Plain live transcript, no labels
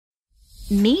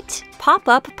Meet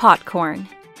Pop-Up Potcorn,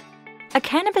 a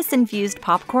cannabis-infused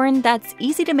popcorn that's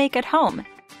easy to make at home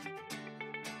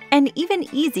and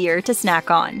even easier to snack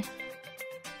on.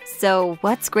 So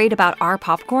what's great about our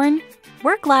popcorn?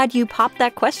 We're glad you popped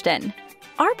that question.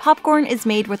 Our popcorn is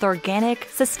made with organic,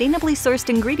 sustainably sourced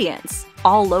ingredients,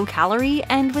 all low-calorie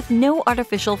and with no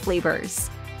artificial flavors.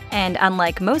 And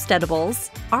unlike most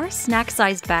edibles, our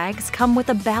snack-sized bags come with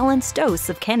a balanced dose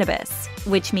of cannabis,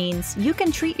 which means you can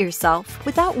treat yourself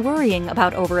without worrying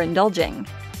about overindulging.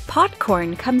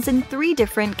 Potcorn comes in 3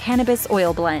 different cannabis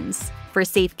oil blends. For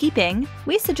safekeeping,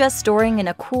 we suggest storing in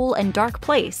a cool and dark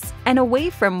place and away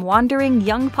from wandering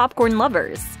young popcorn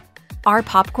lovers. Our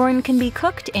popcorn can be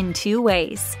cooked in 2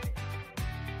 ways.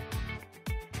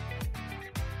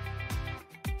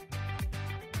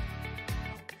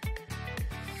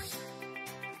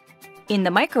 In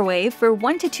the microwave for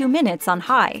 1 to 2 minutes on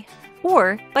high,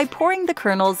 or by pouring the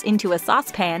kernels into a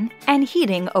saucepan and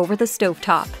heating over the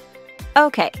stovetop.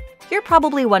 Okay, you're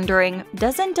probably wondering,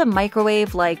 doesn't a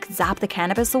microwave zap the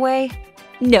cannabis away?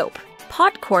 Nope.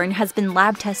 Potcorn has been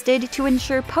lab tested to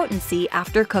ensure potency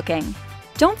after cooking.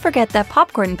 Don't forget that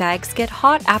popcorn bags get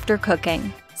hot after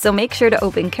cooking, so make sure to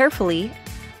open carefully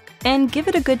and give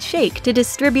it a good shake to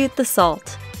distribute the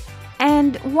salt.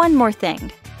 And one more thing.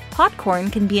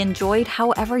 Potcorn can be enjoyed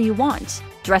however you want.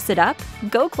 Dress it up,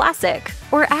 go classic,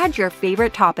 or add your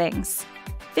favorite toppings.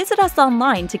 Visit us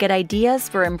online to get ideas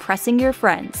for impressing your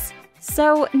friends.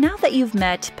 So now that you've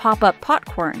met Pop-Up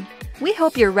Potcorn, we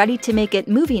hope you're ready to make it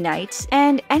movie night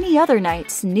and any other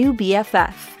night's new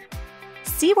BFF.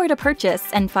 See where to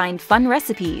purchase and find fun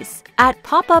recipes at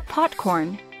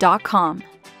popuppotcorn.com.